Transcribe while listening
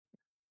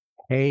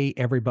Hey,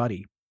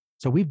 everybody.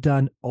 So we've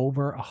done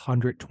over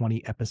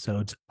 120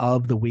 episodes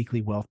of the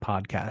Weekly Wealth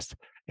Podcast.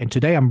 And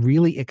today I'm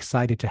really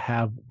excited to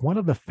have one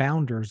of the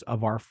founders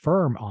of our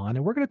firm on.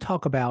 And we're going to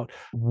talk about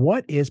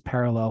what is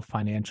Parallel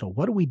Financial?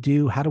 What do we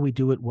do? How do we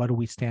do it? What do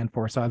we stand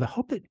for? So I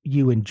hope that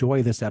you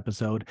enjoy this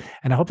episode.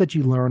 And I hope that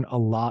you learn a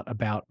lot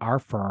about our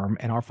firm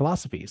and our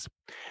philosophies.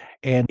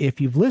 And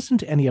if you've listened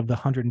to any of the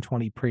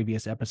 120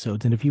 previous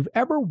episodes, and if you've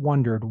ever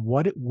wondered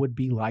what it would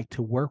be like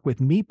to work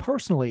with me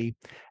personally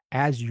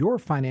as your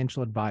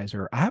financial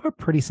advisor, I have a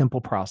pretty simple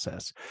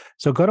process.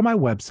 So go to my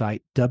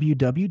website,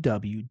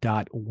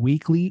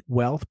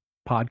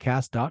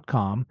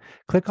 www.weeklywealthpodcast.com,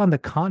 click on the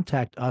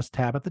Contact Us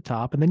tab at the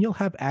top, and then you'll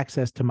have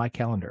access to my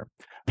calendar.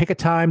 Pick a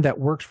time that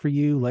works for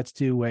you. Let's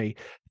do a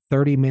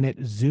 30-minute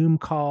Zoom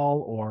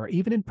call or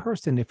even in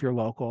person if you're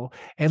local.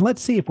 And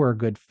let's see if we're a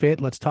good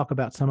fit. Let's talk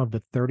about some of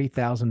the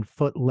 30,000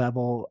 foot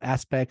level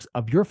aspects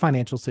of your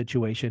financial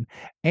situation.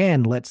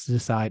 And let's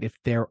decide if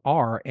there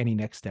are any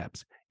next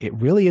steps. It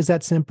really is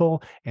that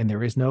simple, and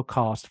there is no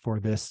cost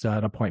for this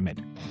appointment.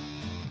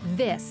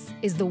 This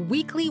is the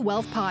Weekly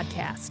Wealth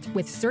Podcast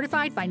with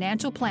certified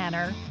financial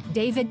planner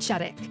David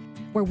Chuddick,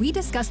 where we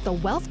discuss the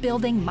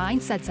wealth-building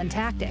mindsets and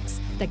tactics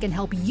that can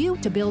help you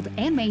to build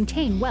and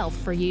maintain wealth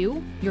for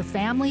you, your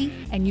family,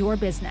 and your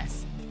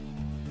business.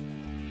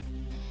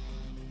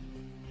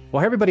 Well,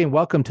 hey, everybody, and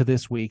welcome to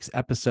this week's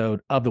episode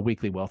of the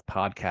Weekly Wealth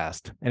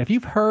Podcast. And if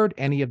you've heard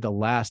any of the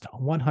last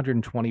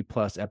 120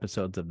 plus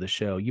episodes of the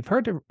show, you've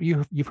heard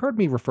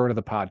me refer to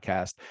the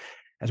podcast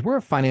as we're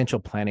a financial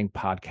planning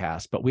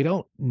podcast, but we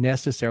don't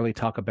necessarily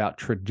talk about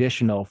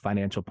traditional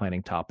financial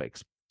planning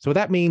topics. So what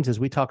that means is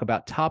we talk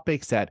about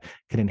topics that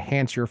can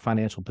enhance your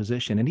financial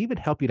position and even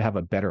help you to have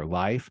a better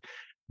life.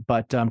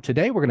 But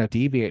today we're going to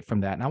deviate from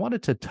that. And I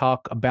wanted to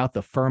talk about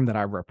the firm that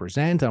I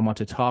represent. I want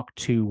to talk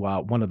to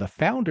one of the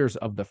founders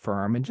of the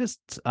firm and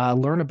just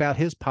learn about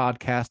his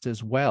podcast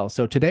as well.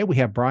 So today we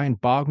have Brian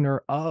Bogner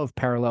of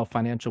Parallel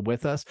Financial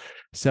with us.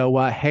 So,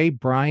 hey,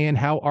 Brian,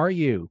 how are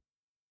you?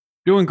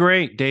 Doing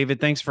great, David.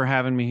 Thanks for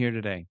having me here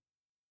today.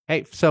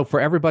 Hey, so for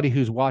everybody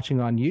who's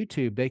watching on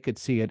YouTube, they could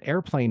see an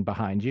airplane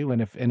behind you.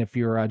 And if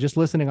you're just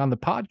listening on the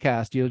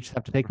podcast, you'll just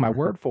have to take my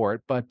word for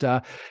it. But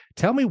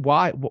tell me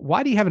why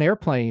do you have an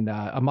airplane,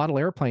 a model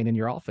airplane in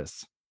your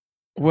office?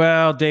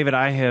 Well, David,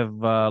 I have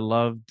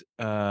loved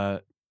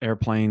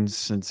airplanes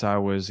since I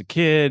was a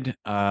kid.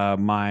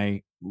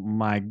 My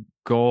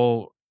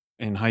goal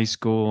in high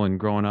school and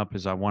growing up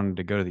is I wanted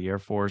to go to the Air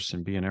Force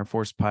and be an Air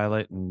Force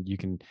pilot. And you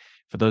can,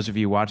 for those of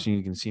you watching,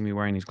 you can see me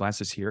wearing these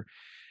glasses here.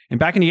 And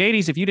back in the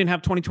 80s, if you didn't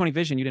have 20/20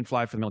 vision, you didn't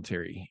fly for the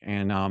military.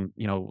 And,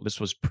 this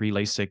was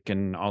pre-LASIK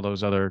and all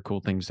those other cool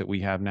things that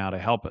we have now to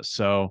help us.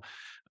 So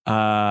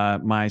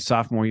my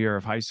sophomore year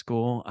of high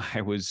school,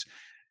 I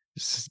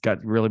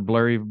got really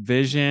blurry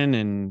vision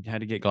and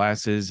had to get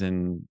glasses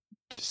and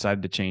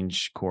decided to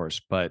change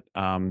course. But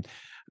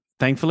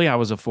thankfully, I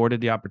was afforded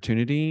the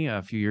opportunity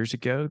a few years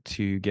ago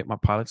to get my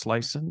pilot's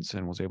license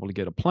and was able to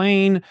get a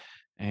plane.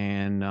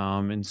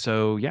 And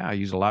so, yeah, I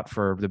use a lot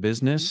for the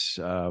business.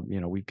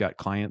 We've got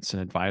clients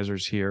and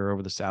advisors here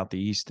over the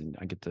Southeast, and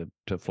I get to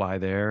fly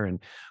there.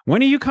 And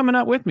when are you coming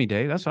up with me,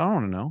 Dave? That's what I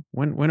want to know.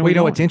 When are we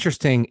going? What's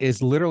interesting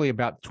is literally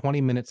about 20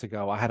 minutes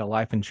ago, I had a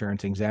life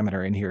insurance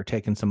examiner in here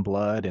taking some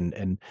blood,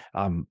 and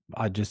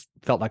I just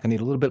felt like I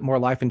need a little bit more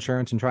life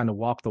insurance and trying to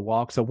walk the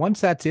walk. So once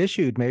that's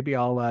issued, maybe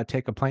I'll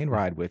take a plane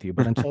ride with you.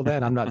 But until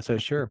then, I'm not so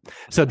sure.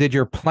 So did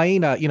your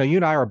plane, you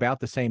and I are about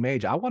the same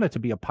age. I wanted to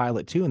be a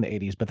pilot too in the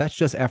 80s, but that's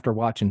just after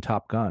watching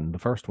Top Gun, the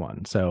first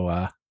one.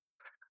 So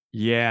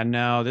yeah,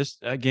 no, this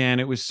again,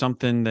 it was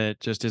something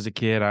that just as a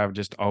kid, I've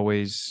just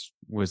always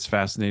was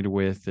fascinated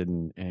with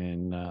and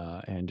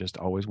just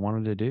always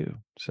wanted to do.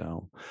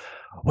 So,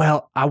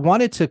 well, I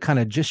wanted to kind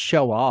of just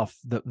show off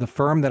the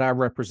firm that I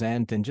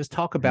represent and just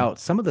talk about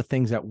some of the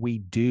things that we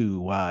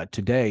do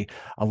today.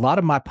 A lot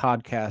of my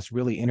podcasts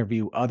really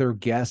interview other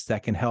guests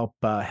that can help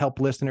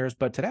listeners,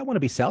 but today I want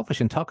to be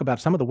selfish and talk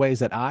about some of the ways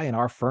that I and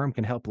our firm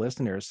can help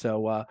listeners.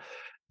 So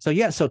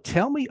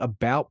tell me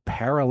about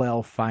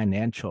Parallel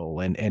Financial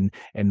and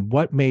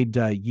what made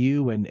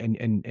you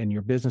and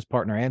your business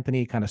partner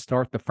Anthony kind of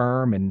start the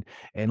firm, and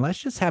let's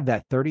just have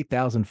that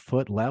 30,000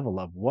 foot level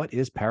of what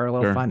is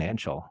Parallel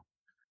Financial.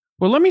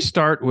 Well, let me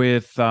start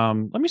with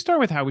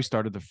how we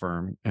started the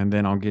firm, and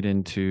then I'll get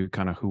into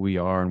kind of who we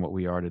are and what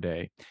we are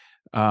today.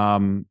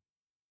 Anthony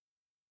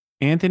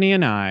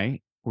and I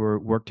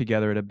worked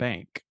together at a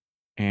bank,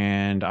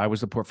 and I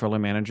was the portfolio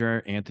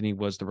manager. Anthony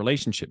was the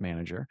relationship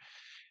manager.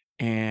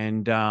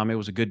 And it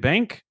was a good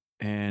bank,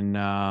 and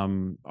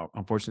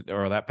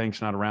unfortunately, that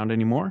bank's not around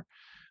anymore.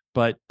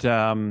 But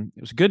it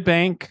was a good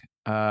bank.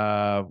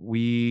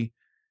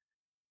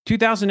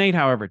 2008,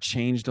 however,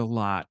 changed a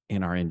lot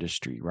in our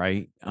industry,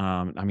 right?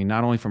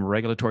 Not only from a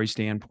regulatory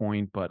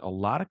standpoint, but a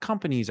lot of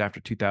companies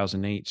after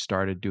 2008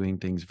 started doing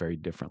things very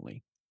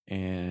differently,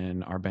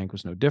 and our bank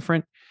was no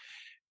different.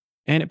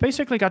 And it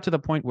basically got to the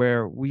point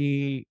where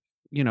we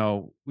had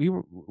a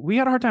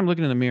hard time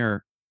looking in the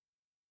mirror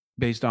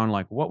based on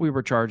like what we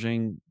were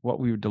charging, what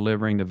we were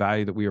delivering, the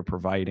value that we were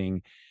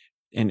providing.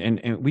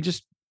 and we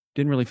just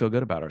didn't really feel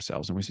good about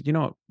ourselves. And we said, you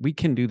know what, we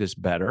can do this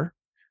better.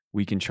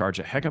 We can charge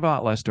a heck of a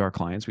lot less to our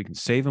clients. We can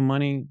save them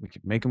money. We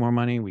can make them more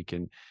money. We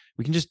can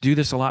just do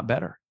this a lot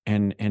better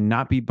and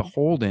not be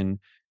beholden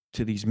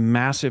to these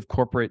massive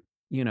corporate,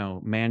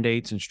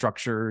 mandates and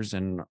structures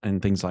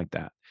and things like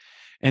that.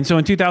 And so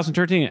in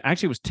 2013,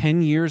 actually it was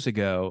 10 years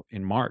ago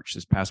in March,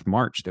 this past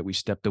March, that we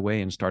stepped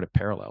away and started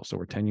Parallel. So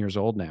we're 10 years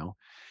old now.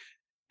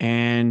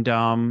 And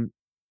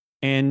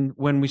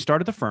when we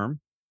started the firm,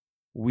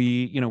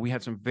 we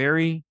had some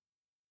very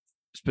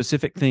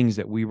specific things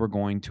that we were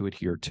going to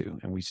adhere to,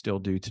 and we still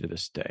do to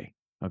this day.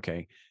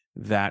 Okay.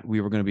 That we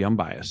were going to be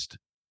unbiased,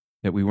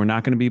 that we were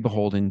not going to be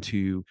beholden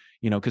to,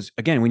 because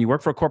again, when you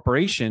work for a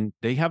corporation,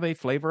 they have a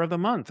flavor of the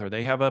month, or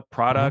they have a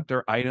product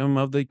or item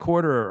of the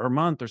quarter or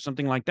month or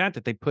something like that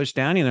they push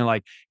down, and they're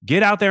like,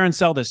 get out there and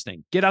sell this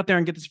thing. Get out there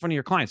and get this in front of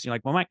your clients. And you're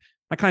like, well,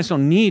 my clients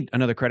don't need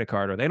another credit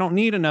card, or they don't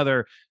need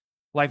another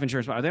life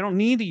insurance, or they don't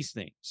need these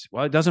things.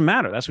 Well, it doesn't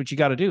matter. That's what you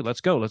got to do. Let's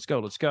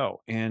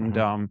go.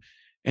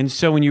 And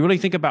so when you really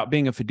think about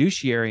being a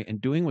fiduciary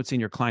and doing what's in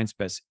your client's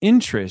best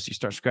interest, you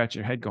start scratching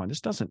your head going, this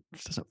doesn't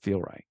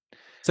feel right.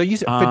 So you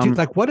said,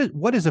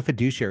 what is a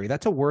fiduciary?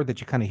 That's a word that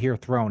you kind of hear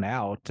thrown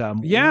out.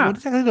 Yeah. What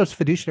exactly does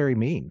fiduciary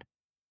mean?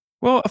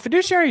 Well, a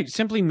fiduciary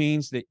simply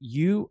means that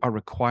you are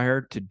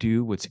required to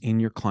do what's in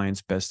your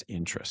client's best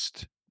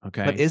interest.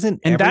 Okay. But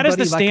isn't that is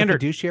the like standard a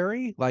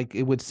fiduciary? Like,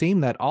 it would seem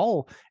that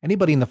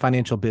anybody in the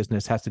financial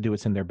business has to do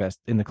what's in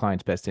the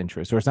client's best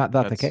interest, or is not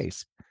that the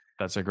case?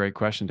 That's a great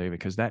question, David,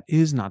 because that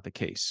is not the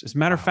case. As a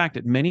matter of fact,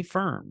 at many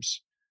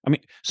firms,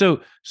 so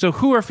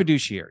who are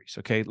fiduciaries?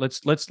 Okay,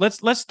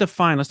 let's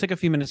define. Let's take a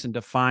few minutes and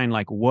define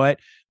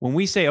when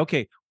we say,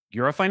 okay,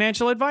 you're a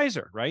financial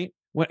advisor, right?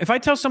 If I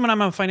tell someone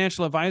I'm a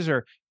financial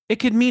advisor, it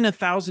could mean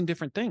 1,000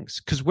 different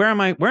things. Because where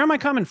am I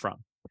coming from?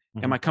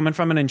 Mm-hmm. Am I coming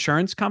from an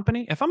insurance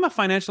company? If I'm a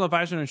financial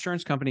advisor in an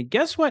insurance company,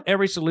 guess what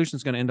every solution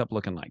is going to end up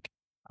looking like?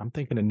 I'm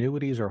thinking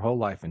annuities or whole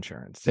life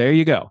insurance. There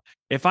you go.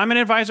 If I'm an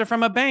advisor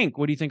from a bank,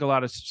 what do you think a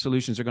lot of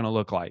solutions are going to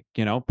look like?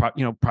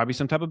 Probably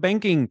some type of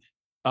banking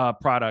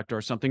product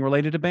or something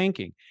related to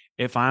banking.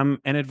 If I'm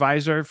an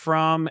advisor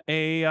from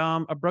a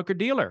broker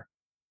dealer,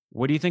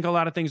 what do you think a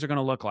lot of things are going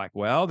to look like?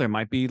 Well, there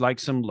might be like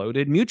some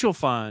loaded mutual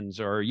funds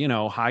or,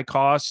 high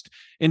cost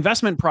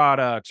investment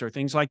products or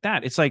things like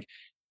that. It's like,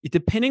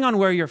 depending on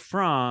where you're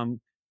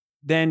from,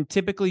 then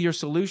typically your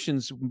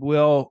solutions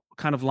will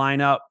kind of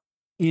line up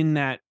in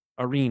that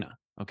arena.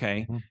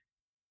 Okay.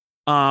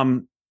 Mm-hmm.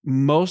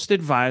 Most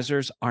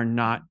advisors are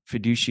not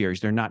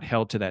fiduciaries. They're not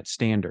held to that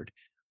standard.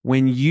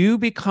 When you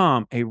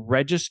become a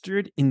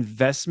registered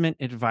investment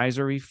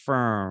advisory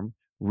firm,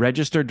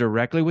 registered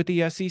directly with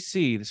the SEC,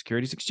 the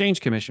Securities Exchange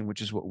Commission,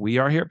 which is what we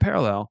are here at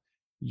Parallel,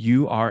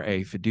 you are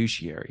a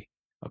fiduciary.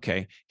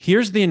 Okay.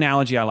 Here's the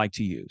analogy I like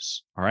to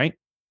use. All right.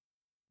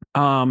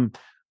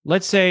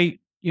 Let's take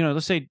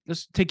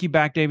you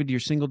back, David, to your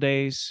single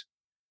days.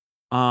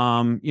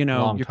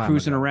 You're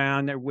cruising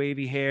around, their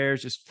wavy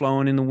hairs just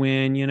flowing in the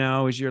wind,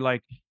 as you're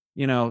like,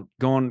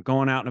 going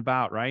out and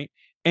about, right?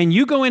 And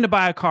you go in to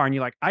buy a car and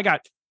you're like, I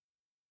got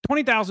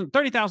 $20,000,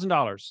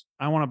 $30,000.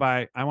 I want to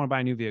buy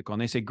a new vehicle.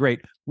 And they say,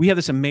 great, we have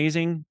this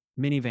amazing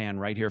minivan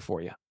right here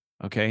for you.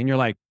 Okay. And you're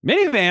like,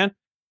 minivan?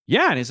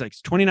 Yeah. And it's like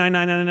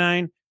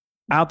 $29,999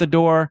 out the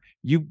door.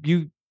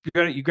 You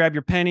grab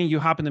your penny,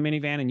 you hop in the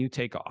minivan and you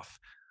take off.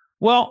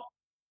 Well,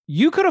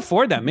 you could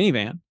afford that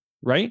minivan,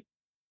 right?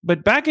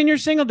 But back in your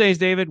single days,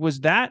 David, was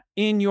that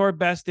in your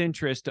best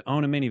interest to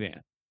own a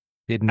minivan?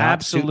 Did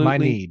not suit my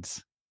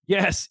needs.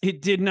 Yes,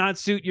 it did not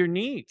suit your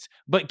needs.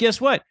 But guess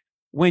what?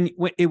 When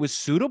it was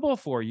suitable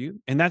for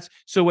you, and that's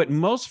so what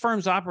most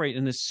firms operate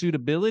in, the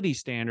suitability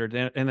standard,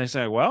 and they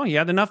say, well, he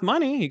had enough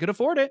money, he could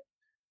afford it.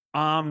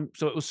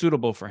 So it was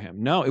suitable for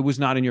him. No, it was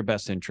not in your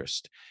best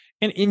interest.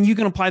 And you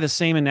can apply the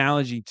same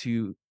analogy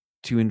to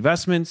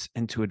investments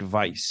and to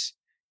advice.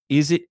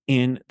 Is it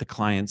in the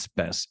client's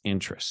best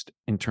interest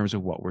in terms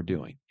of what we're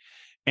doing?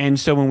 And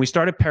so when we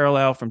started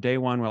Parallel from day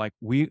one, we're like,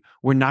 we're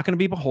not going to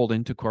be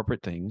beholden to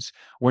corporate things.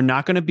 We're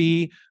not going to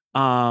be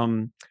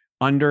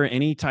under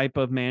any type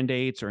of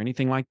mandates or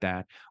anything like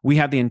that. We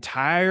have the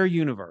entire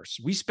universe.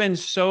 We spend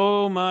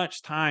so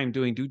much time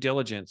doing due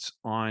diligence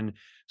on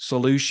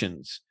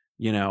solutions.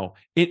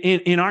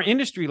 In our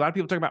industry, a lot of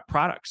people talk about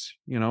products.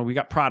 We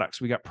got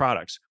products.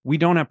 We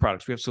don't have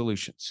products. We have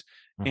solutions.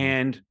 Mm-hmm.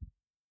 And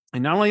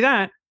not only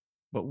that,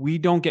 but we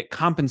don't get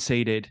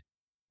compensated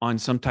on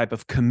some type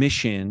of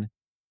commission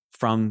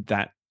from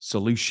that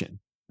solution.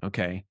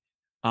 Okay.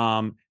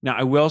 Now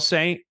I will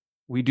say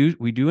we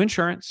do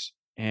insurance,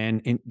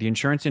 and the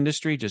insurance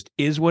industry just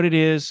is what it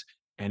is.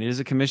 And it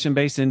is a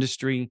commission-based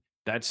industry.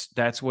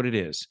 That's what it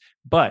is.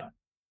 But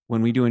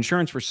when we do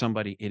insurance for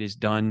somebody, it is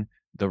done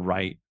the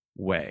right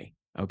way.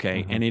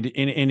 Okay. Mm-hmm.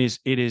 And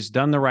it is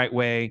done the right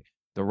way,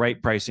 the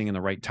right pricing and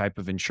the right type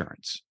of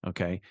insurance.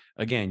 Okay.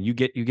 Again, you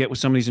get with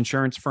some of these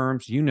insurance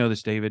firms,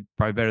 this, David,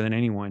 probably better than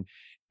anyone.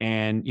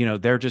 And,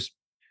 they're just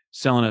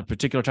selling a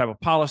particular type of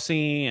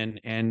policy. And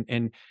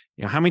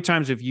how many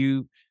times have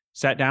you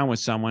sat down with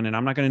someone, and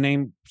I'm not going to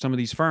name some of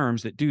these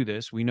firms that do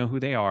this. We know who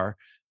they are,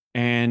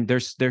 and they're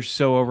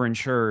so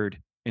overinsured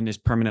in this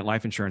permanent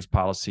life insurance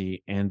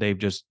policy, and they've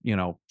just,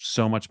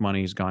 so much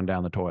money has gone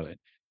down the toilet.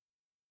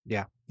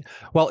 Yeah.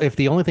 Well, if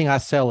the only thing I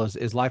sell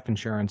is life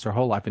insurance or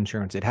whole life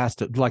insurance, it has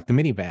to, like the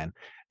minivan,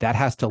 that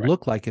has to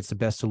look like it's the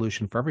best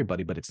solution for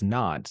everybody, but it's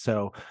not.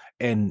 So,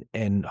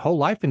 and whole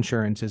life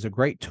insurance is a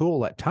great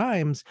tool at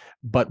times,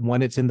 but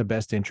when it's in the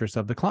best interest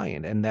of the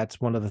client. And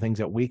that's one of the things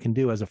that we can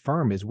do as a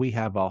firm is we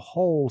have a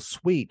whole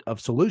suite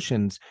of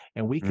solutions,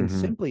 and we can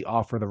simply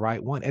offer the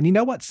right one. And you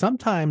know what?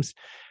 Sometimes,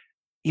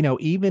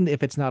 even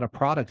if it's not a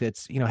product,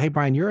 it's, hey,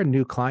 Brian, you're a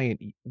new client.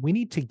 We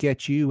need to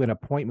get you an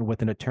appointment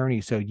with an attorney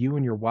so you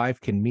and your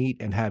wife can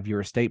meet and have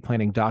your estate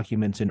planning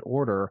documents in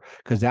order,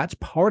 because that's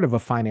part of a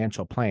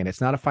financial plan.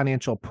 It's not a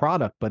financial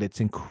product, but it's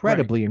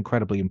incredibly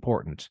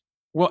important.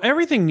 Well,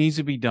 everything needs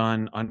to be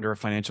done under a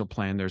financial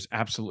plan. There's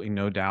absolutely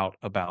no doubt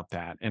about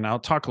that. And I'll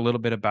talk a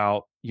little bit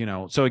about,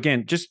 so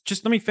again,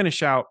 just let me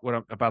finish out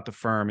about the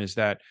firm is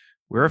that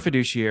we're a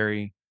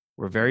fiduciary.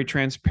 We're very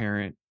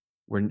transparent.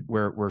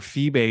 We're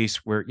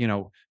fee-based, where,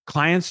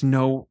 clients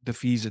know the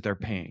fees that they're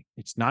paying.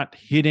 It's not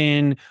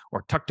hidden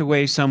or tucked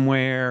away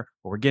somewhere,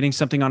 or we're getting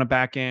something on a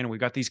back end. We've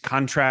got these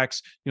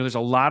contracts. There's a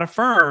lot of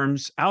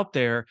firms out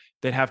there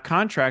that have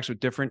contracts with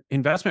different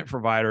investment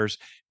providers,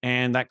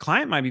 and that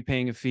client might be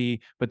paying a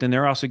fee, but then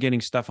they're also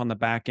getting stuff on the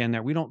back end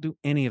there. We don't do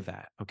any of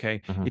that.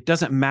 Okay. It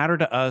doesn't matter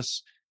to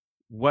us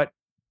what,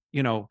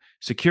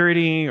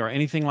 security or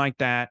anything like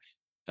that.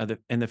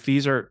 And the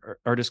fees are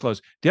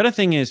disclosed. The other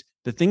thing is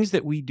the things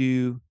that we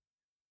do,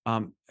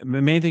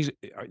 many things,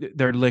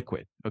 they're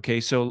liquid.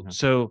 Okay. So,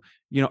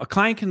 a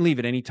client can leave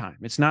at any time.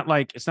 It's not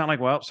like,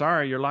 well,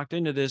 sorry, you're locked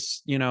into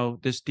this,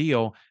 this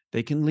deal.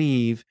 They can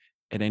leave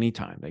at any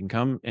time. They can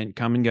come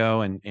and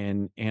go.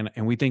 And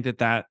we think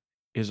that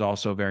is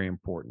also very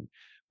important.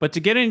 But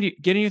to get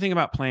anything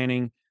about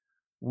planning,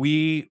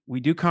 we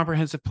do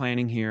comprehensive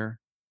planning here,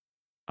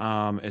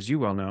 as you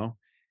well know.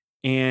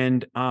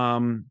 And,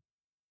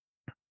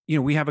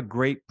 we have a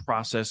great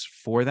process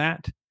for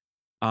that.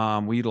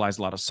 We utilize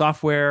a lot of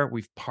software.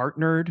 We've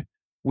partnered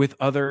with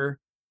other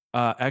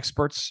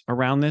experts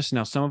around this.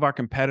 Now, some of our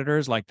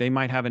competitors, like they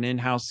might have an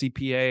in-house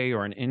CPA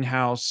or an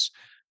in-house,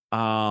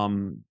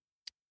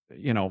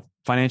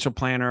 financial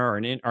planner,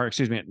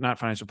 not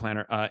financial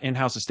planner,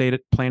 in-house estate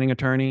planning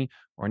attorney,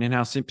 or an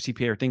in-house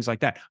CPA, or things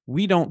like that.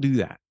 We don't do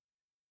that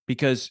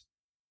because,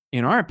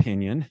 in our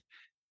opinion,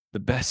 the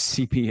best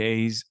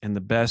CPAs and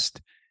the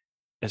best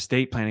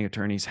estate planning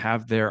attorneys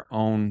have their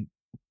own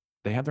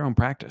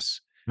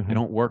practice. They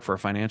don't work for a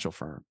financial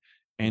firm.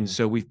 And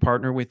so we've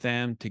partnered with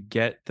them to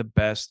get the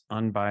best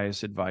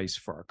unbiased advice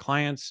for our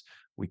clients.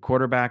 We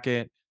quarterback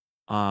it.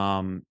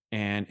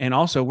 And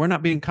also we're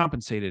not being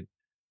compensated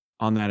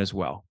on that as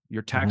well.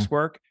 Your tax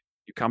work,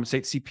 you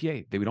compensate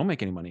CPA. We don't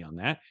make any money on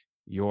that.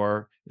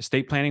 Your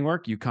estate planning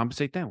work, you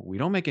compensate them. We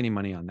don't make any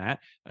money on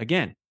that.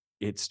 Again,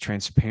 it's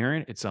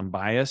transparent, it's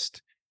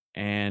unbiased.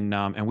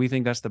 And we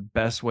think that's the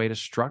best way to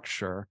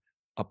structure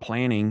a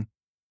planning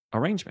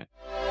arrangement.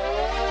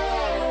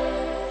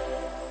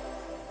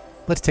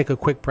 Let's take a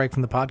quick break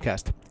from the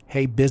podcast.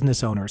 Hey,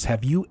 business owners,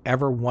 have you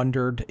ever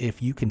wondered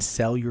if you can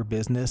sell your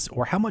business,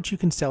 or how much you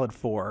can sell it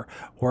for,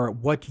 or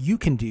what you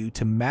can do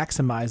to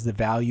maximize the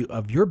value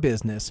of your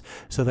business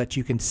so that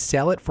you can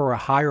sell it for a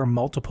higher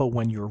multiple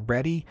when you're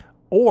ready,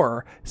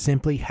 or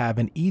simply have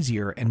an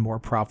easier and more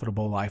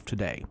profitable life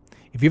today?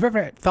 If you've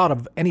ever thought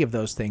of any of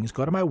those things,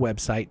 go to my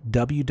website,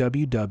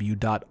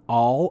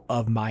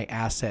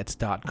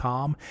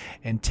 www.allofmyassets.com,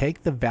 and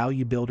take the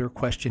Value Builder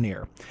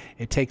questionnaire.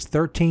 It takes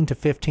 13 to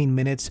 15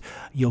 minutes.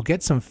 You'll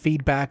get some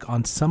feedback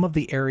on some of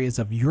the areas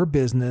of your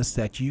business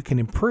that you can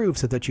improve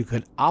so that you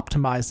can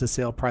optimize the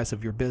sale price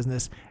of your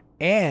business,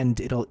 and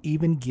it'll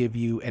even give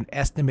you an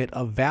estimate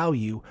of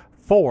value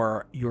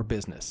for your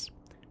business.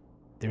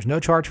 There's no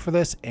charge for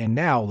this, and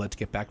now let's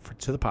get back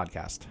to the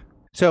podcast.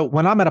 So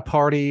when I'm at a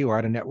party or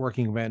at a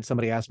networking event,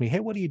 somebody asks me, hey,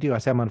 what do you do? I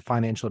say, I'm a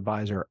financial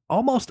advisor.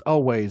 Almost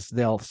always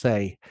they'll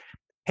say,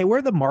 hey, where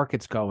are the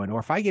markets going? Or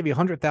if I give you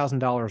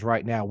 $100,000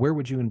 right now, where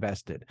would you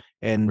invest it?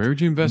 And where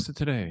would you invest it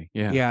today?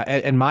 Yeah. Yeah.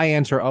 And my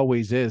answer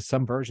always is,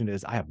 some version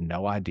is, I have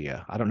no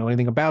idea. I don't know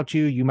anything about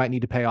you. You might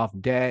need to pay off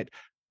debt.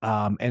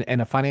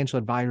 And a financial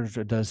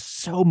advisor does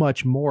so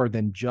much more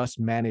than just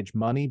manage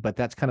money, but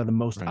that's kind of the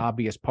most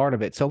obvious part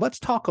of it. So let's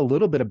talk a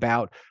little bit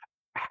about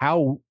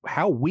how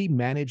we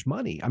manage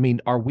money. I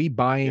mean, are we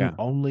buying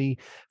only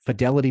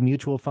Fidelity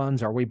mutual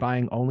funds? Are we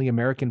buying only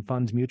American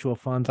Funds mutual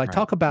funds?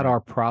 Talk about our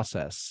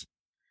process.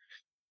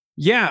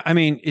 Yeah, I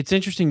mean, it's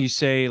interesting you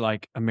say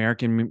like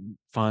American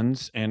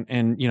Funds, and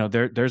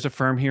there's a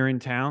firm here in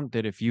town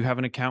that if you have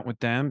an account with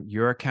them,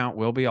 your account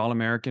will be all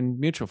American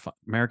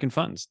American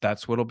Funds.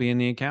 That's what'll be in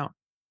the account,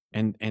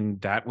 and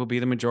that will be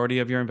the majority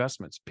of your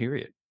investments.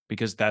 Period,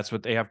 because that's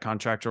what they have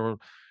contractual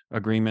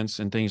agreements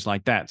and things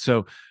like that.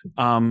 So,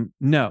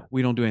 no,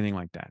 we don't do anything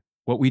like that.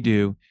 What we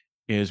do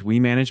is we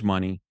manage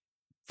money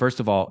first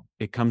of all,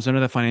 it comes under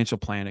the financial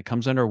plan. It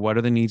comes under what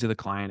are the needs of the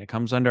client. It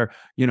comes under,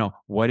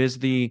 what is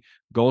the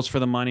goals for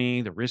the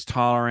money, the risk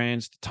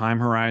tolerance, the time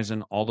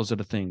horizon, all those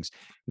other things.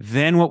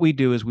 Then what we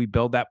do is we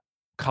build that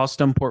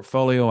custom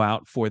portfolio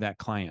out for that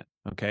client.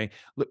 Okay.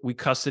 We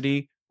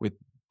custody with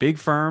big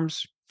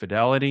firms,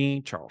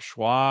 Fidelity, Charles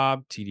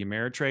Schwab, TD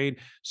Ameritrade.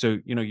 So,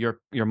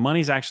 your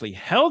money's actually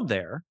held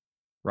there,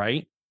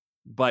 right?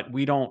 But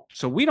we don't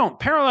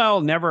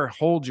parallel never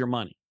hold your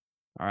money.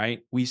 All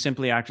right. We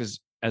simply act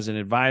as an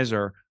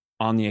advisor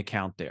on the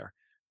account there.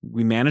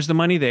 We manage the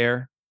money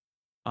there.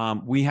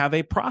 We have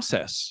a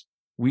process.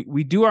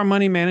 We do our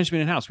money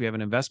management in-house. We have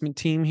an investment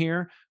team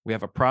here. We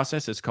have a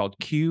process. It's called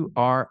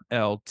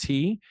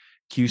QRLT.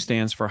 Q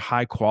stands for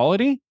high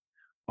quality.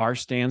 R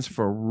stands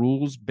for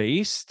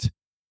rules-based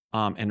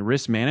and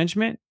risk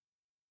management,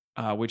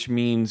 which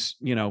means,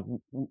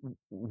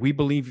 we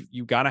believe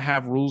you got to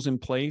have rules in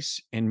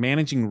place, and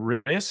managing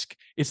risk.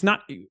 It's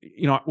not,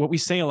 what we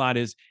say a lot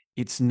is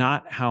it's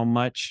not how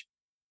much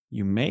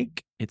you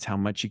make, it's how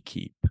much you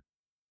keep.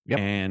 Yep.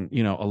 And,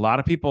 a lot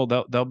of people,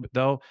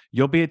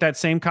 you'll be at that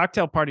same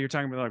cocktail party you're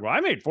talking about, like, well,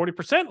 I made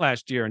 40%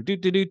 last year and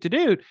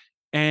do.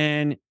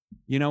 And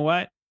you know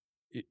what?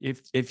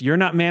 If you're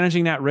not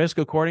managing that risk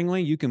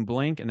accordingly, you can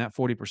blink and that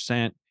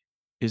 40%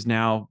 is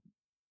now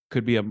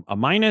could be a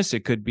minus.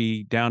 It could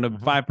be down to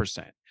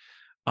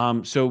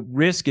 5%. So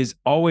risk is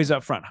always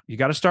up front. You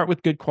got to start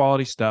with good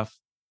quality stuff.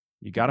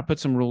 You got to put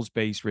some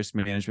rules-based risk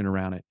management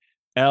around it.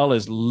 L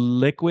is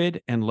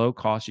liquid and low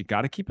cost. You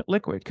got to keep it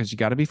liquid because you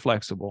got to be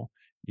flexible.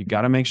 You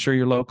got to make sure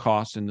you're low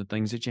cost in the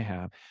things that you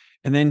have.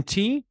 And then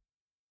T,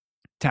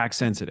 tax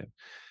sensitive,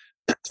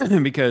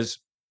 because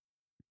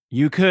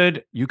you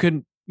could,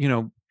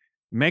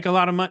 make a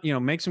lot of money,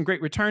 make some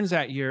great returns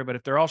that year, but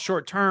if they're all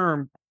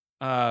short-term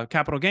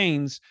capital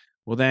gains,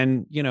 well,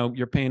 then,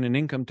 you're paying an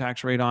income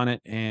tax rate on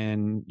it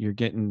and you're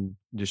getting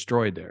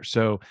destroyed there.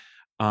 So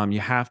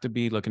you have to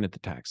be looking at the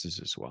taxes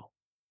as well.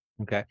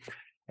 Okay.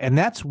 And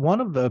that's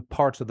one of the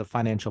parts of the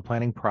financial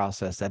planning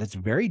process that it's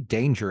very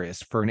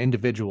dangerous for an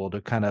individual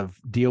to kind of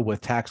deal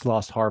with tax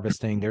loss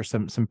harvesting. There's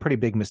some pretty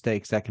big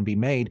mistakes that can be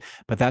made,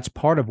 but that's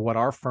part of what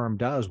our firm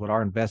does, what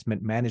our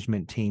investment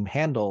management team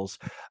handles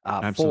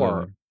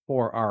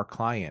for our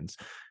clients.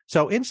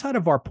 So inside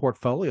of our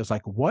portfolios,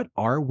 like, what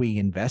are we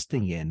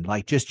investing in?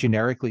 Like, just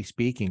generically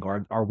speaking,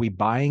 are we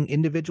buying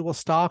individual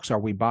stocks? Are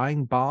we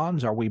buying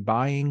bonds? Are we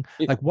buying,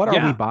 what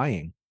are we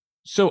buying?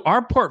 So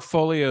our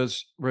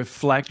portfolios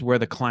reflect where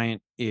the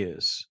client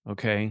is.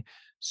 Okay.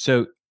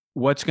 So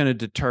what's going to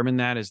determine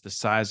that is the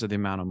size of the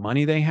amount of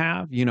money they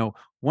have.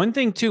 One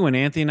thing too, when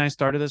Anthony and I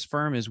started this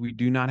firm, is we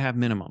do not have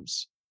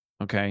minimums.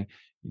 Okay.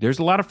 There's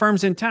a lot of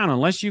firms in town.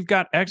 Unless you've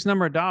got X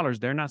number of dollars,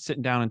 they're not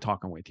sitting down and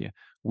talking with you.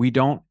 We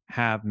don't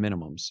have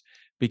minimums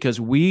because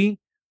we're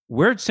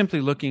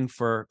simply looking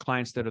for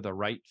clients that are the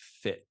right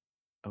fit.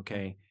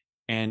 Okay.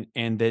 And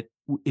that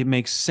it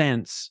makes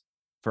sense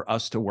for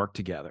us to work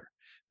together,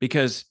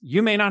 because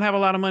you may not have a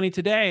lot of money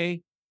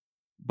today,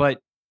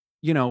 but,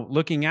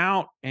 looking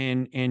out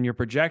and your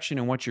projection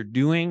and what you're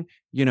doing,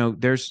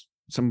 there's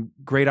some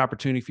great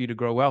opportunity for you to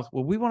grow wealth.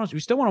 Well, we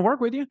still want to work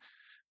with you.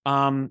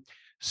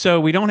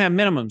 So we don't have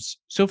minimums.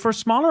 So for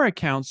smaller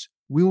accounts,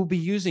 we will be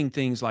using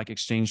things like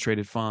exchange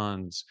traded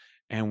funds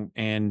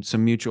and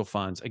some mutual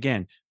funds.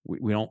 Again,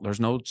 there's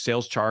no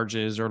sales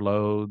charges or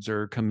loads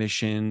or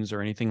commissions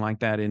or anything like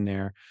that in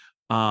there.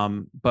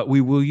 But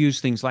we will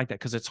use things like that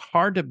because it's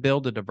hard to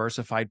build a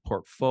diversified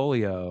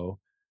portfolio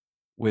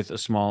with a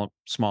small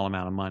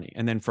amount of money.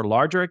 And then for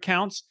larger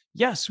accounts,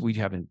 yes, we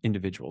have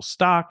individual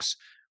stocks.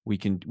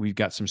 We've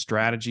got some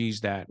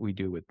strategies that we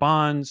do with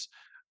bonds.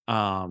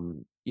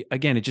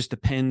 Again, it just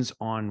depends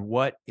on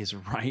what is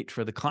right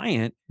for the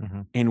client.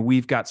 And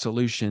we've got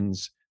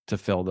solutions to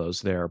fill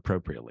those there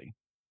appropriately.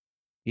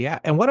 Yeah.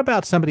 And what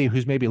about somebody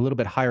who's maybe a little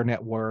bit higher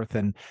net worth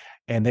and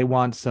they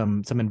want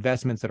some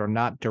investments that are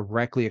not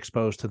directly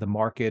exposed to the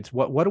markets?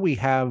 What do we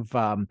have?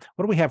 What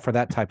do we have for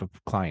that type of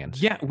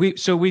clients? Yeah.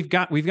 We've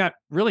got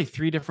really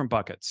three different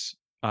buckets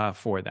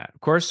for that.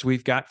 Of course,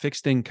 we've got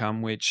fixed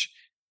income, which,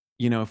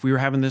 if we were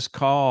having this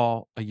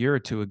call a year or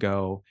two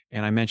ago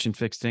and I mentioned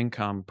fixed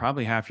income,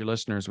 probably half your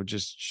listeners would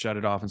just shut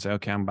it off and say,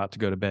 okay, I'm about to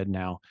go to bed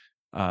now.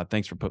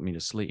 Thanks for putting me to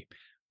sleep.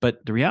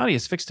 But the reality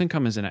is fixed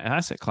income is an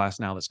asset class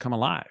now that's come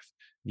alive.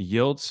 The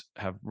yields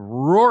have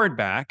roared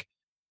back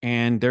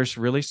and there's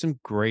really some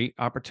great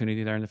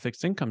opportunity there in the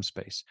fixed income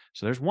space.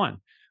 So there's one.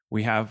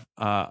 We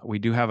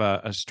do have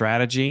a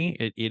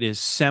strategy. It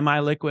is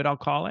semi-liquid, I'll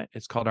call it.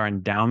 It's called our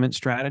endowment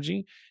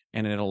strategy,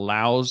 and it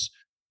allows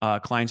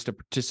clients to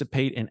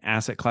participate in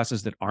asset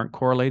classes that aren't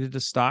correlated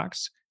to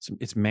stocks.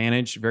 It's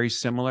managed very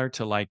similar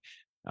to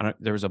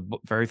there was a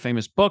very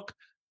famous book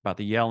about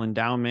the Yale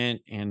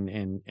endowment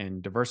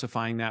and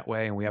diversifying that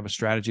way. And we have a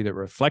strategy that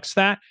reflects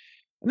that.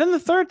 And then the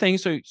third thing,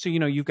 so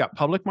you've got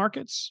public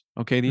markets,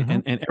 okay,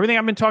 and everything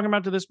I've been talking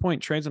about to this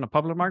point trades in a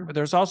public market, but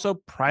there's also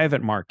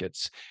private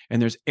markets, and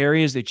there's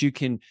areas that you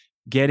can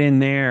get in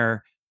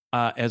there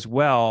as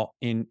well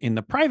in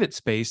the private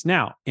space.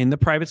 Now, in the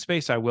private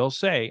space, I will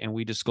say, and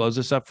we disclose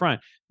this up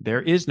front,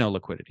 there is no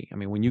liquidity. I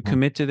mean, when you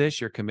commit to this,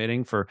 you're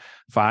committing for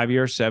 5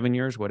 years, 7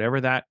 years,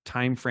 whatever that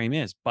time frame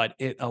is, but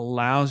it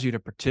allows you to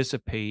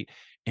participate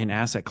in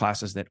asset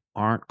classes that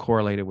aren't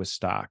correlated with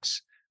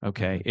stocks.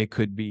 Okay. It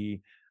could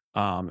be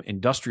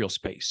industrial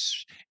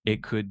space.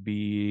 It could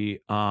be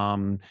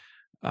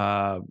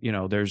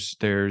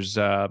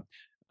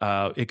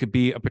it could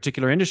be a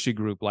particular industry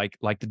group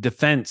like the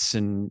defense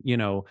and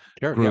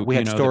Sure. group. We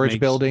had storage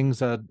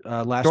buildings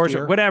last storage,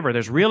 year. whatever.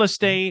 There's real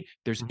estate.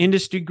 There's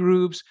industry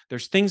groups.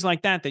 There's things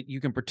like that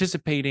you can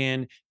participate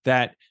in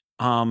that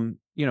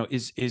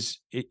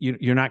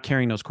you're not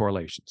carrying those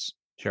correlations.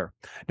 Sure.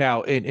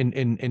 Now,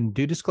 in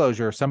due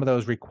disclosure, some of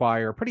those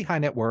require pretty high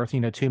net worth,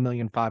 $2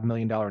 million, $5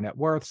 million net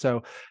worth.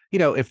 So,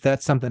 if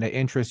that's something that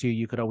interests you,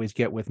 you could always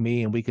get with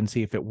me and we can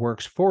see if it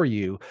works for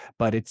you.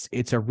 But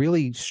it's a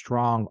really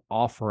strong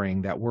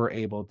offering that we're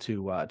able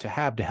to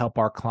have to help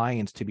our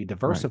clients to be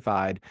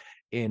diversified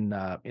in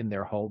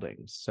their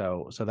holdings.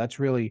 So that's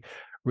really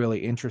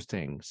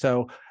interesting.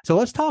 So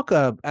let's talk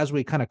as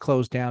we kind of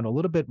close down a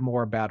little bit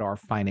more about our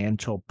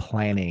financial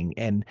planning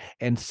and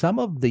some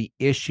of the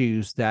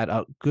issues that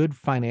a good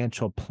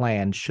financial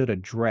plan should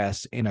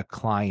address in a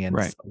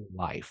client's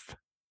life.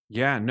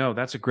 Yeah, no,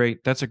 that's a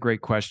great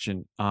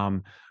question.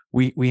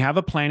 We have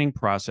a planning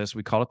process.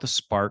 We call it the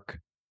SPARK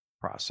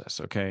process.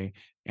 Okay.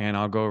 And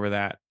I'll go over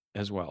that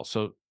as well.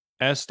 So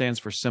S stands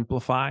for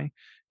simplify.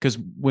 Because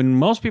when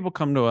most people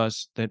come to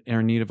us that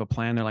are in need of a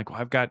plan, they're like,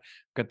 well, I've got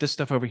this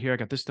stuff over here. I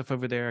got this stuff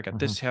over there. I got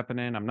this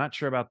happening. I'm not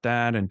sure about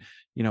that. And,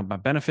 my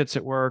benefits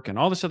at work and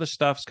all this other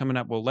stuff's coming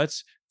up. Well,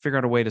 let's figure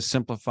out a way to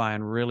simplify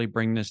and really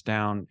bring this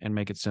down and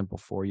make it simple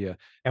for you.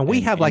 And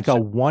we have like a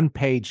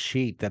one-page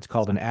sheet that's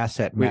called an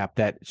asset map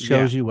that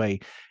shows you a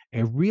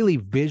really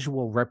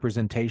visual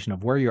representation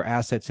of where your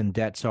assets and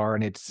debts are.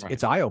 And it's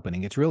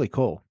eye-opening. It's really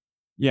cool.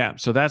 Yeah.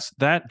 So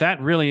that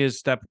really is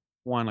step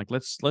one. Like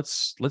let's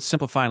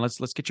simplify and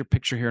let's get your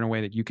picture here in a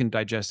way that you can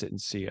digest it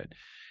and see it.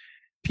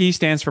 P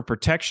stands for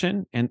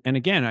protection. And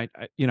again, I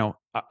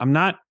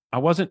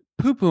wasn't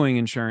poo-pooing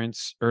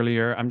insurance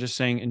earlier. I'm just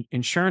saying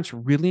insurance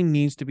really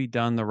needs to be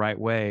done the right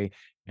way.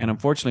 And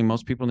unfortunately,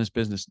 most people in this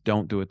business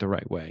don't do it the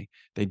right way.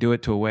 They do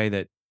it to a way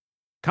that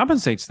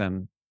compensates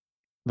them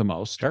the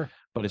most,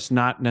 but it's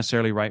not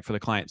necessarily right for the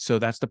client. So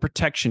that's the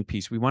protection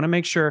piece. We want to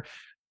make sure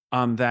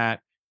that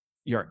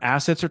your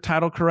assets are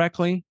titled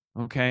correctly.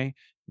 Okay.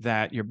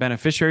 That your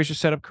beneficiaries are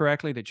set up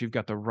correctly, that you've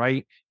got the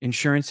right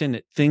insurance in,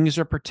 that things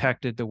are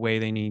protected the way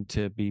they need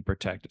to be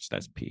protected. So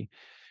that's P.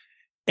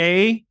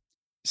 A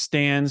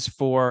stands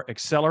for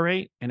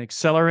accelerate, and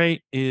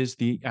accelerate is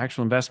the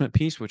actual investment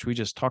piece, which we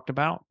just talked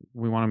about.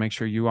 We want to make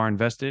sure you are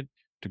invested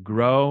to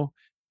grow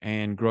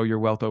and grow your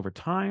wealth over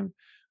time.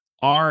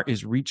 R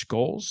is reach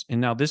goals.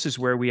 And now this is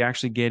where we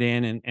actually get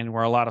in and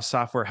where a lot of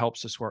software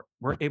helps us, where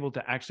we're able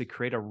to actually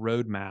create a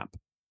roadmap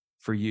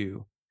for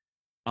you.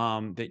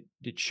 That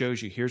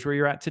shows you here's where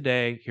you're at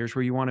today, here's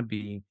where you want to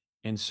be.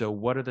 And so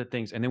what are the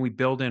things? And then we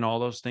build in all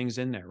those things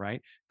in there,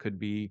 right? Could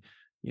be,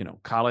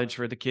 college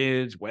for the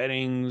kids,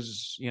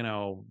 weddings,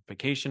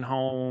 vacation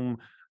home,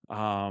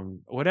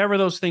 whatever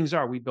those things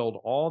are. We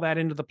build all that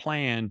into the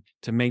plan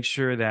to make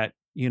sure that,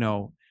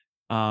 when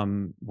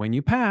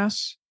you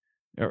pass,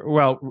 let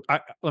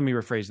me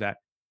rephrase that.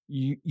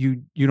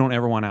 You don't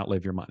ever want to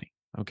outlive your money.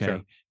 Okay.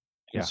 Sure.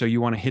 Yeah. So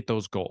you want to hit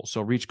those goals.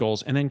 So reach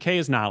goals. And then K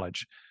is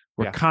knowledge.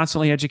 We're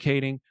constantly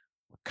educating,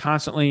 we're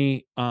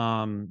constantly,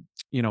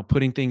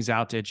 putting things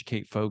out to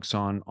educate folks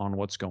on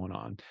what's going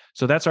on.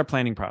 So that's our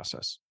planning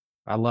process.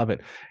 I love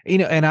it.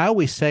 And I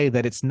always say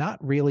that it's not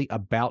really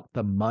about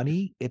the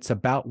money. It's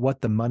about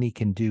what the money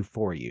can do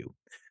for you.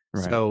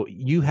 Right. So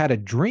you had a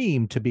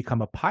dream to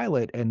become a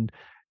pilot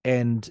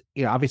and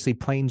obviously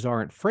planes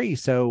aren't free.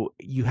 So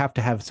you have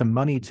to have some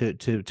money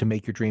to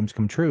make your dreams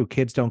come true.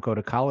 Kids don't go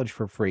to college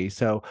for free.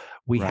 So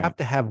we have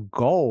to have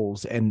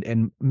goals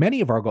and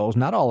many of our goals,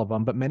 not all of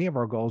them, but many of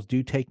our goals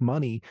do take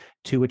money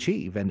to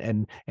achieve.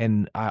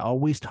 And I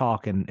always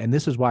talk, and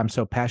this is why I'm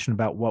so passionate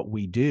about what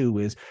we do,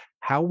 is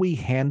how we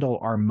handle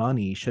our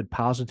money should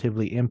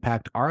positively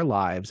impact our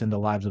lives and the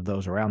lives of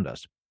those around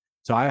us.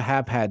 So I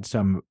have had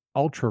some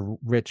ultra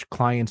rich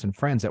clients and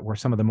friends that were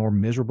some of the more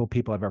miserable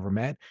people I've ever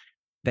met.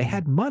 They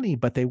had money,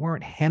 but they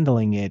weren't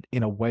handling it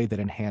in a way that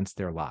enhanced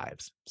their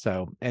lives.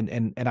 So,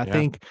 and I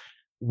think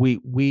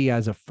we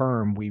as a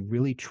firm, we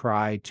really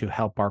try to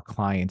help our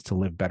clients to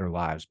live better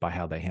lives by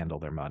how they handle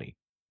their money,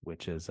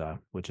 which is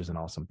an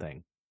awesome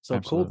thing. So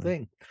Absolutely. Cool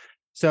thing.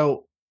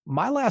 So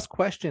my last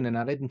question, and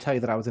I didn't tell you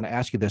that I was going to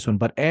ask you this one,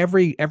 but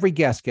every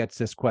guest gets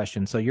this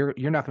question. So you're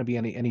not going to be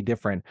any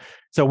different.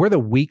 So we're the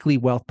Weekly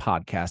Wealth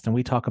Podcast, and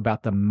we talk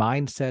about the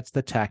mindsets,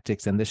 the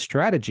tactics, and the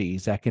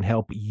strategies that can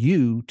help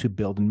you to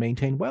build and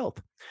maintain wealth.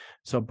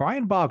 So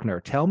Brian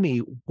Bogner, tell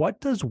me,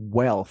 what does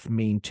wealth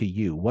mean to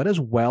you? What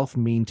does wealth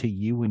mean to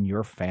you and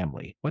your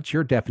family? What's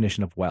your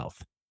definition of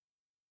wealth?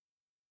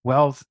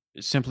 Wealth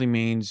simply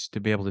means to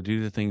be able to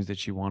do the things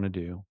that you want to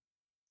do,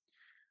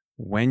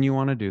 when you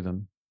want to do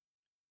them,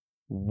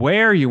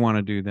 where you want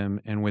to do them,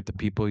 and with the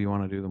people you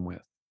want to do them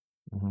with.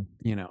 Mhm.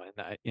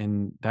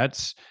 And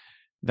that's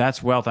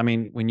wealth. I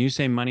mean, when you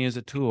say money is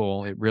a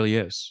tool, it really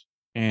is.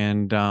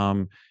 And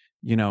there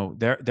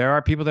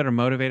are people that are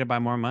motivated by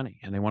more money,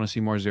 and they want to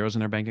see more zeros in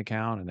their bank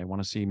account, and they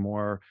want to see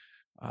more,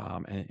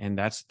 and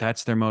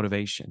that's their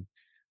motivation.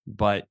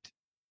 But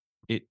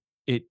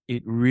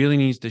it really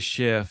needs to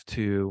shift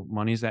to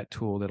money is that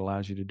tool that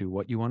allows you to do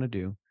what you want to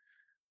do,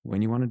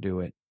 when you want to do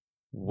it,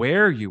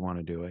 where you want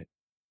to do it,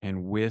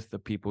 and with the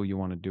people you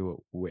want to do it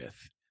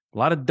with. A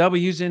lot of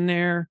W's in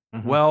there,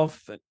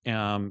 wealth,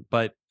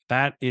 but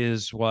that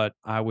is what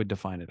I would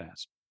define it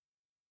as.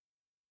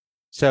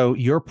 So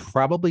you're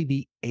probably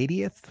the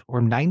 80th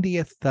or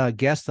 90th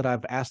guest that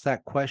I've asked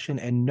that question,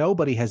 and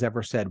nobody has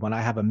ever said, when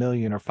I have $1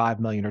 million or $5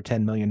 million or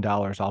 $10 million,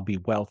 I'll be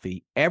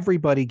wealthy.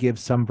 Everybody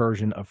gives some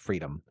version of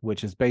freedom,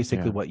 which is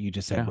basically what you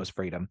just said was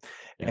freedom.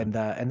 And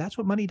that's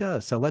what money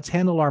does. So let's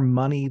handle our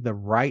money the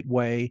right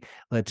way.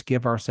 Let's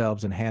give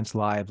ourselves enhanced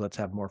lives. Let's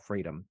have more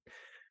freedom.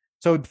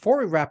 So before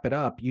we wrap it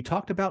up, you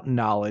talked about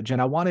knowledge,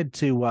 and I wanted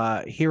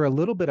to hear a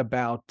little bit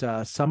about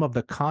some of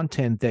the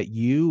content that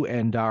you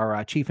and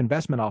our Chief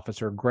Investment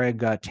Officer,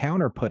 Greg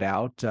Towner, put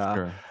out.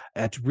 Sure.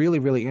 It's really,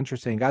 really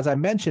interesting. As I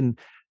mentioned,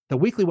 the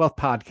Weekly Wealth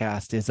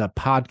Podcast is a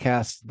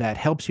podcast that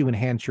helps you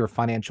enhance your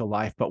financial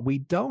life, but we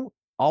don't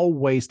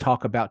always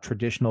talk about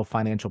traditional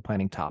financial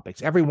planning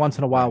topics. Every once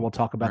in a while, we'll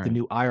talk about the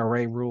new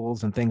IRA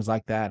rules and things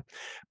like that,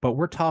 but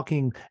we're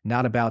talking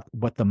not about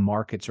what the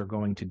markets are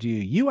going to do.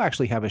 You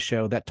actually have a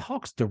show that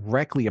talks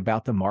directly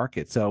about the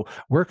market. So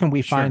where can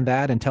we find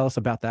that, and tell us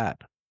about that?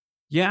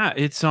 Yeah,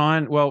 it's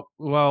on,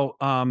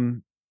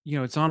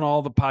 it's on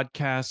all the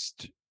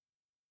podcast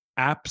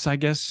apps, I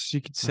guess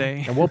you could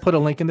say. And we'll put a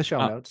link in the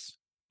show notes.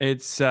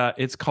 It's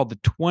called the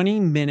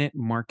 20-minute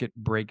market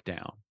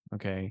breakdown.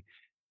 Okay.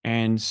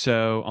 And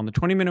so on the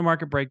 20-minute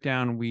market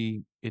breakdown,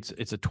 it's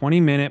a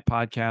 20-minute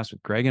podcast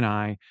with Greg and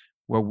I,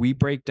 where we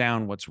break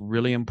down what's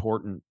really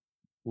important,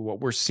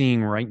 what we're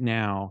seeing right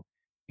now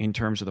in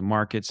terms of the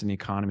markets and the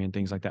economy and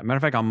things like that. Matter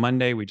of fact, on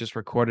Monday, we just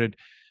recorded,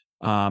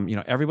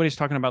 everybody's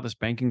talking about this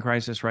banking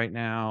crisis right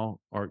now,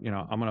 or,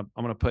 I'm going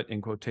to put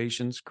in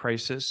quotations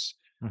crisis,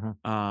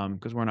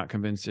 because we're not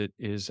convinced it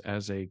is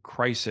as a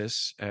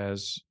crisis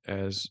as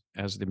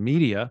the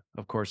media,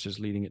 of course, is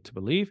leading it to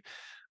believe.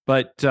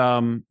 But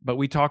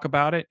we talk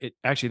about it.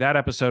 Actually, that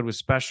episode was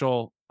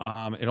special.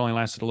 It only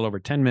lasted a little over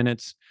 10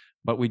 minutes,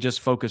 but we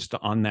just focused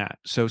on that.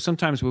 So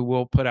sometimes we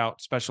will put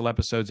out special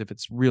episodes if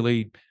it's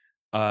really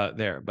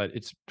there, but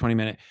it's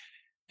 20-minute.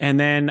 And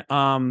then,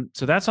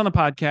 so that's on the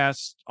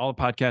podcast, all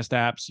the podcast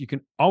apps. You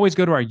can always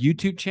go to our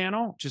YouTube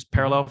channel, just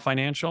Parallel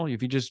Financial.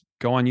 If you just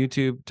go on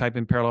YouTube, type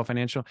in Parallel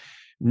Financial.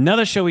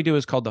 Another show we do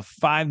is called the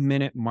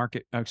 5-minute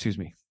market,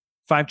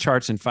 5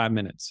 charts in 5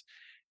 minutes.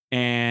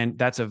 And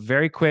that's a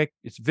very quick,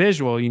 it's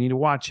visual, you need to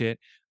watch it,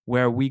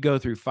 where we go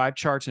through 5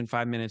 charts in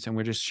 5 minutes. And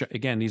we're just,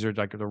 again, these are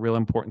like the real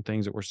important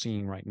things that we're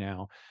seeing right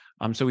now.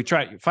 So we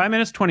try 5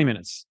 minutes, 20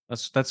 minutes.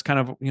 That's kind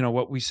of,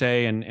 what we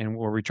say and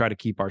where we try to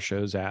keep our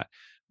shows at.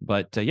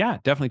 But yeah,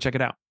 definitely check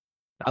it out.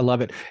 I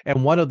love it.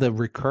 And one of the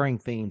recurring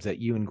themes that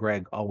you and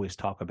Greg always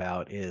talk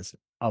about is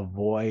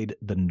avoid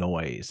the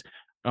noise.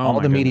 All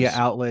the media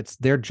outlets,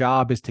 their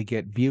job is to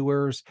get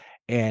viewers,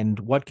 and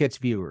what gets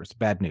viewers?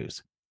 Bad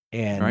news.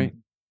 And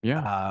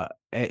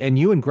and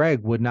you and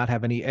Greg would not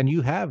have any, and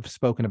you have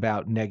spoken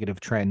about negative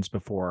trends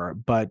before,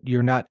 but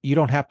you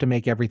don't have to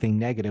make everything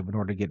negative in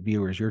order to get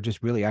viewers. You're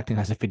just really acting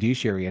as a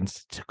fiduciary and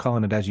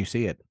calling it as you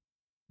see it.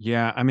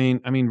 Yeah. I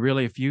mean,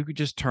 really, if you could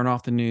just turn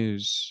off the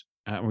news,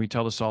 we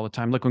tell this all the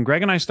time. Look, when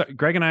Greg and I,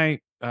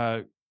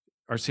 our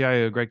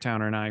CIO, Greg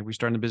Towner, and I, we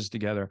started the business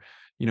together,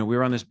 we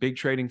were on this big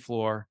trading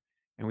floor,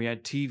 and we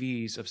had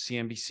TVs of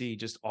CNBC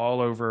just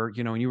all over,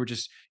 and you're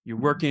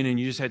working and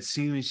you just had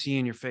CNBC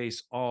in your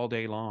face all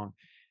day long.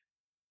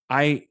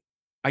 It's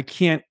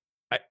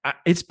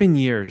been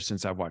years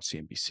since I've watched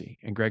CNBC,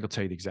 and Greg will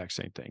tell you the exact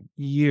same thing.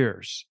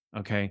 Years.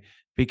 Okay.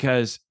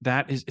 Because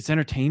it's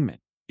entertainment.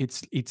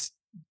 It's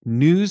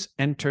news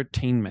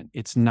entertainment.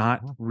 It's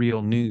not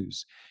real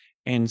news.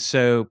 And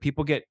so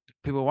people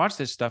watch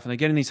this stuff, and they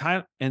get in these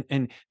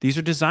and these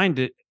are designed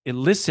to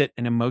elicit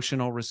an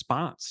emotional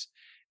response.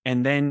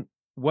 And then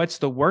what's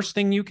the worst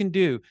thing you can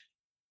do?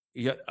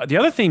 The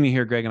other thing you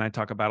hear Greg and I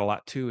talk about a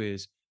lot too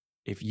is,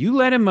 if you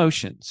let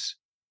emotions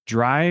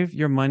drive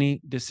your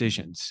money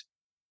decisions,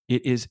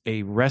 it is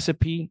a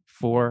recipe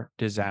for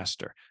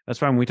disaster. That's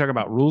why when we talk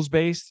about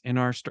rules-based in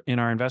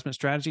our investment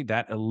strategy,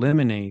 that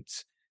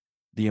eliminates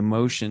the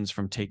emotions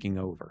from taking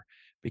over.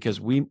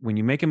 Because when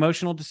you make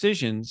emotional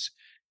decisions,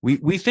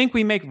 we think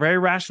we make very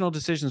rational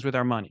decisions with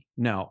our money.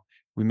 No,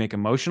 we make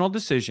emotional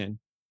decision,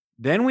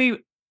 then we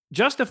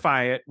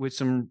justify it with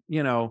some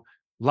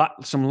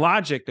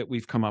logic that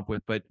we've come up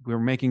with, but we're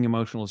making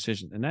emotional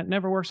decisions, and that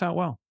never works out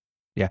well.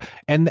 Yeah.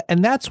 And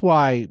that's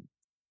why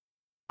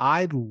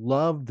I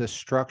love the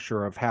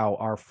structure of how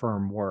our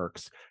firm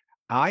works.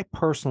 I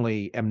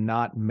personally am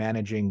not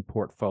managing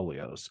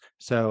portfolios.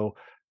 So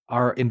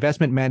Our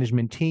investment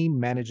management team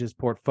manages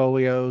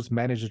portfolios,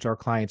 manages our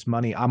clients'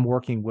 money. I'm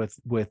working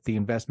with the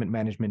investment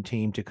management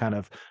team to kind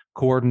of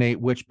coordinate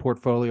which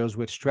portfolios,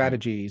 which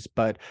strategies.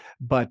 But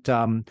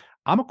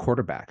I'm a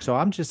quarterback, so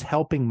I'm just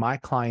helping my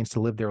clients to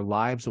live their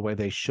lives the way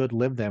they should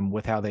live them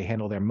with how they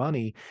handle their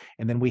money.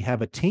 And then we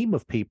have a team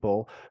of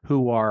people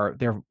who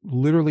they're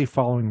literally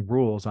following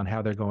rules on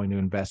how they're going to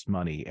invest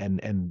money,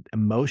 and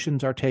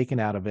emotions are taken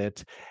out of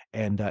it.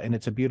 And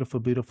it's a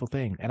beautiful, beautiful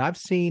thing. And I've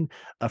seen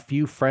a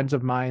few friends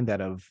of mine that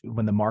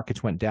when the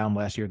markets went down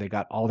last year, they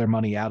got all their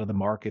money out of the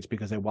markets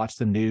because they watched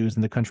the news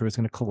and the country was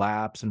going to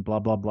collapse and blah,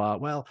 blah, blah.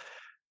 Well,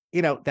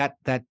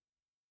 that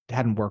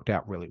hadn't worked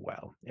out really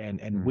well.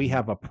 And we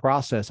have a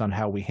process on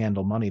how we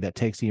handle money that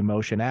takes the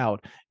emotion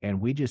out.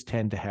 And we just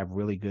tend to have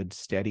really good,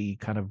 steady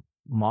kind of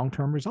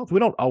long-term results. We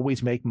don't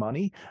always make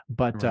money,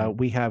 but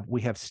we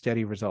have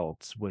steady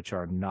results, which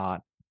are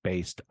not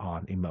based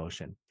on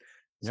emotion.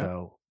 Yep.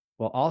 So,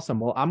 well, awesome.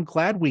 Well, I'm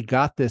glad we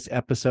got this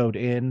episode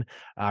in.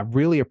 I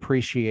really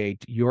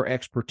appreciate your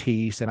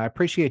expertise, and I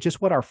appreciate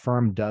just what our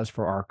firm does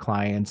for our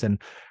clients,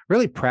 and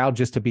really proud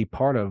just to be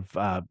part of,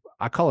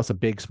 I call us a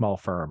big, small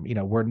firm.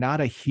 We're not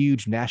a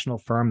huge national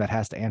firm that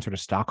has to answer to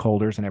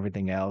stockholders and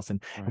everything else.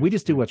 And we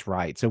just do what's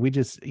right. So we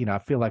just, I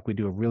feel like we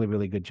do a really,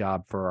 really good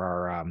job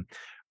for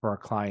our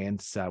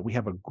clients. We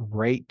have a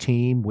great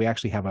team. We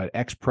actually have an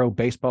ex-pro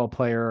baseball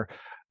player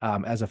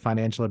as a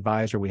financial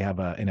advisor. We have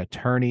an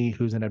attorney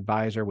who's an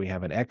advisor. We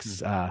have an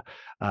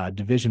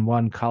Division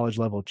I college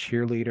level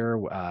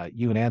cheerleader.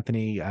 You and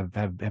Anthony have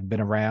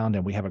been around,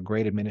 and we have a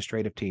great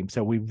administrative team.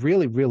 So we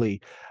really,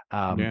 really,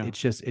 it's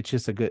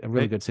just a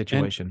really good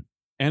situation.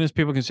 And as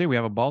people can see, we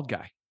have a bald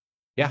guy.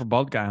 Yeah, a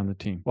bald guy on the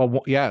team.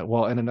 Well, yeah.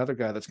 Well, and another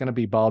guy that's going to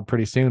be bald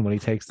pretty soon when he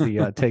takes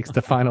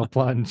the final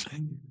plunge.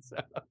 So.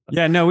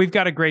 Yeah, no, we've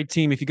got a great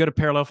team. If you go to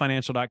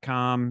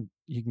parallelfinancial.com,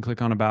 you can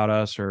click on About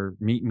Us or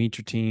meet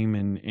your team,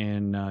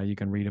 and you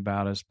can read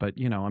about us. But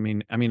I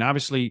mean,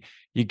 obviously,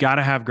 you got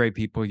to have great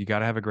people. You got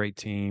to have a great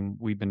team.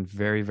 We've been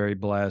very, very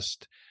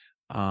blessed,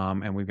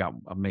 and we've got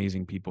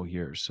amazing people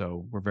here.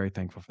 So we're very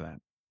thankful for that.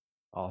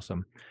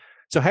 Awesome.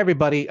 So, hey,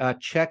 everybody,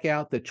 check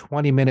out the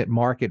 20-minute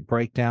market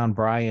breakdown,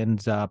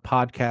 Brian's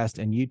podcast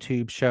and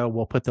YouTube show.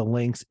 We'll put the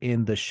links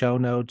in the show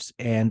notes.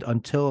 And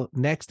until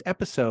next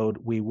episode,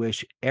 we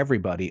wish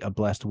everybody a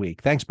blessed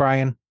week. Thanks,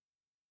 Brian.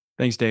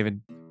 Thanks,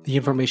 David. The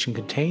information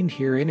contained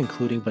herein,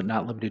 including but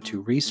not limited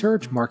to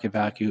research, market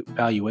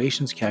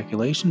valuations,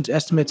 calculations,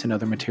 estimates, and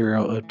other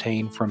material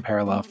obtained from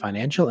Parallel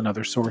Financial and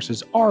other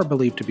sources, are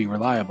believed to be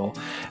reliable.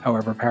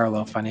 However,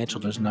 Parallel Financial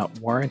does not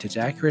warrant its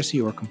accuracy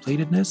or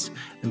completeness.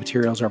 The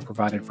materials are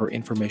provided for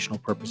informational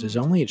purposes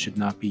only. It should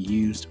not be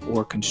used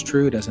or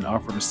construed as an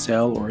offer to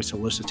sell or a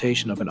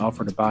solicitation of an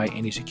offer to buy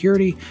any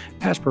security.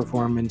 Past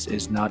performance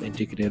is not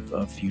indicative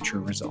of future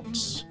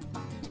results.